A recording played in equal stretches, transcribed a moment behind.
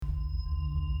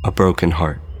A broken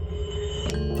heart.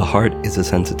 The heart is a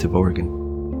sensitive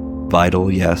organ.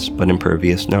 Vital, yes, but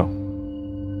impervious, no.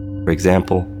 For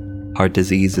example, heart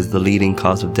disease is the leading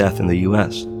cause of death in the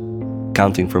US,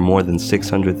 accounting for more than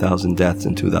 600,000 deaths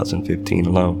in 2015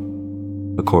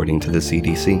 alone, according to the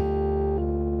CDC.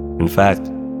 In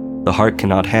fact, the heart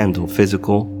cannot handle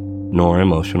physical nor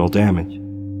emotional damage.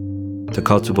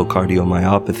 Takotsubo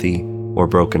cardiomyopathy, or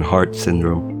broken heart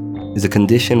syndrome, is a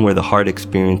condition where the heart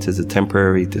experiences a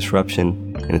temporary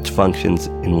disruption in its functions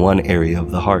in one area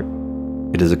of the heart.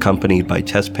 It is accompanied by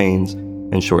chest pains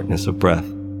and shortness of breath.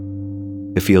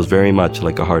 It feels very much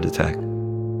like a heart attack,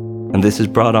 and this is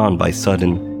brought on by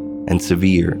sudden and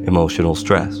severe emotional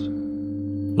stress.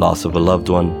 Loss of a loved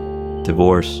one,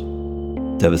 divorce,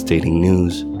 devastating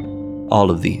news,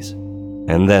 all of these,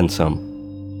 and then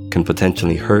some, can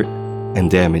potentially hurt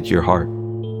and damage your heart,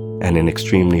 and in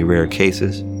extremely rare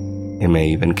cases, it may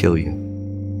even kill you.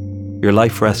 Your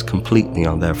life rests completely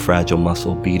on that fragile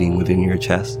muscle beating within your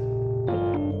chest.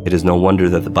 It is no wonder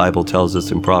that the Bible tells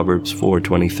us in Proverbs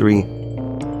 4:23,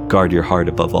 "Guard your heart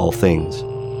above all things,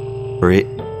 for it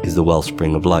is the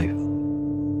wellspring of life."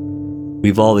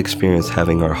 We've all experienced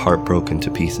having our heart broken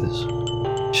to pieces,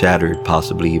 shattered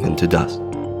possibly even to dust.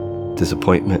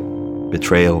 Disappointment,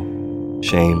 betrayal,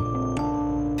 shame.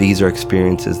 These are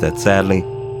experiences that sadly,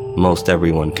 most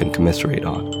everyone can commiserate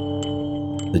on.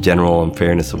 The general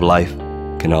unfairness of life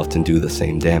can often do the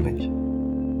same damage.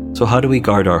 So how do we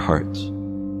guard our hearts?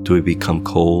 Do we become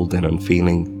cold and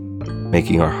unfeeling,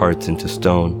 making our hearts into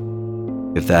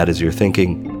stone? If that is your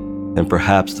thinking, then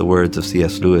perhaps the words of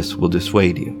C.S. Lewis will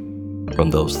dissuade you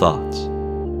from those thoughts.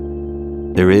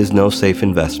 There is no safe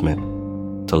investment.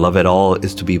 To love at all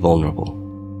is to be vulnerable.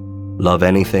 Love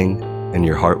anything, and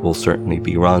your heart will certainly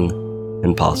be wrung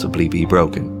and possibly be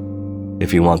broken.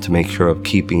 If you want to make sure of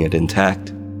keeping it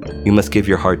intact, you must give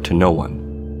your heart to no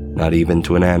one, not even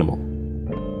to an animal.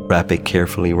 Wrap it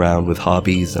carefully round with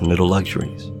hobbies and little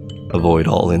luxuries. Avoid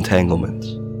all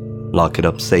entanglements. Lock it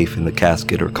up safe in the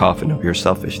casket or coffin of your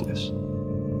selfishness.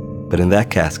 But in that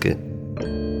casket,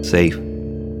 safe,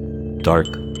 dark,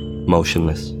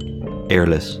 motionless,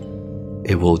 airless,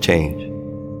 it will change.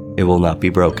 It will not be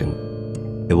broken.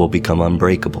 It will become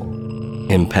unbreakable,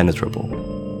 impenetrable,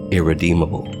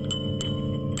 irredeemable.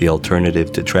 The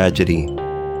alternative to tragedy,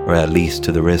 or at least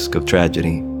to the risk of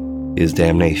tragedy, is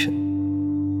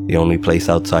damnation. The only place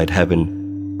outside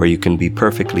heaven where you can be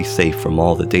perfectly safe from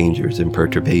all the dangers and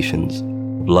perturbations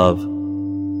of love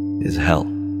is hell.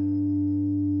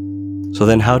 So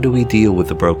then how do we deal with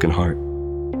the broken heart?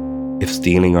 If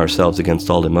steeling ourselves against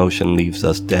all emotion leaves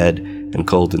us dead and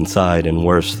cold inside and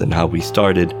worse than how we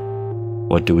started,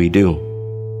 what do?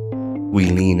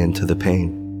 We lean into the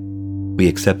pain. We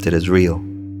accept it as real.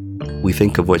 We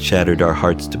think of what shattered our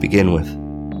hearts to begin with.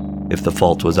 If the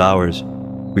fault was ours,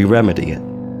 we remedy it,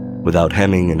 without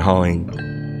hemming and hawing,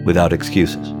 without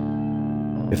excuses.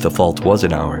 If the fault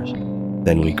wasn't ours,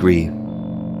 then we grieve,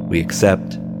 we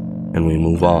accept, and we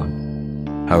move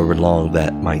on, however long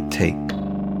that might take.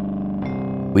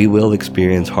 We will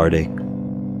experience heartache,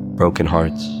 broken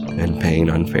hearts, and pain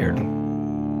unfairly.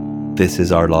 This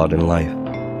is our lot in life,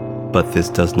 but this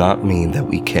does not mean that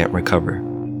we can't recover,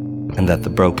 and that the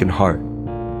broken heart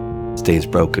stays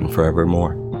broken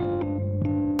forevermore.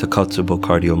 Takotsubo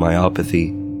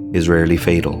cardiomyopathy is rarely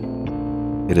fatal.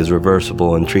 It is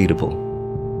reversible and treatable,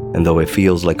 and though it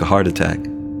feels like a heart attack,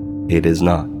 it is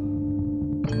not.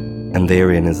 And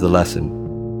therein is the lesson.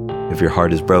 If your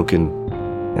heart is broken,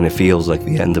 and it feels like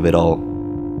the end of it all,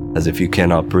 as if you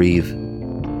cannot breathe,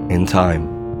 in time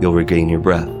you'll regain your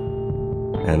breath,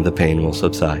 and the pain will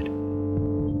subside.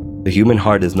 The human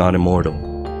heart is not immortal,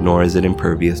 nor is it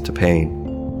impervious to pain.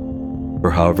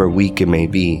 For however weak it may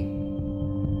be,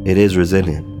 it is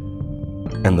resilient,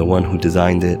 and the one who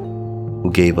designed it,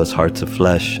 who gave us hearts of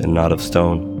flesh and not of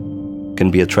stone, can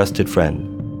be a trusted friend,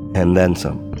 and then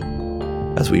some,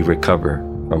 as we recover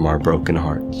from our broken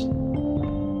hearts.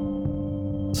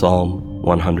 Psalm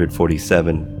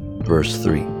 147, verse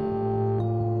 3.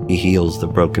 He heals the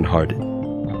brokenhearted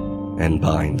and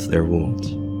binds their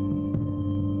wounds.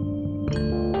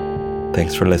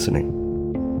 Thanks for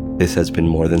listening. This has been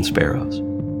More Than Sparrows.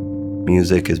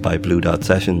 Music is by Blue Dot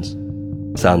Sessions.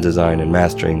 Sound design and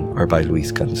mastering are by Luis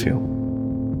Cancio.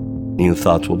 New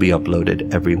thoughts will be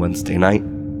uploaded every Wednesday night.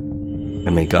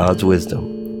 And may God's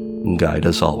wisdom guide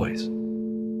us always.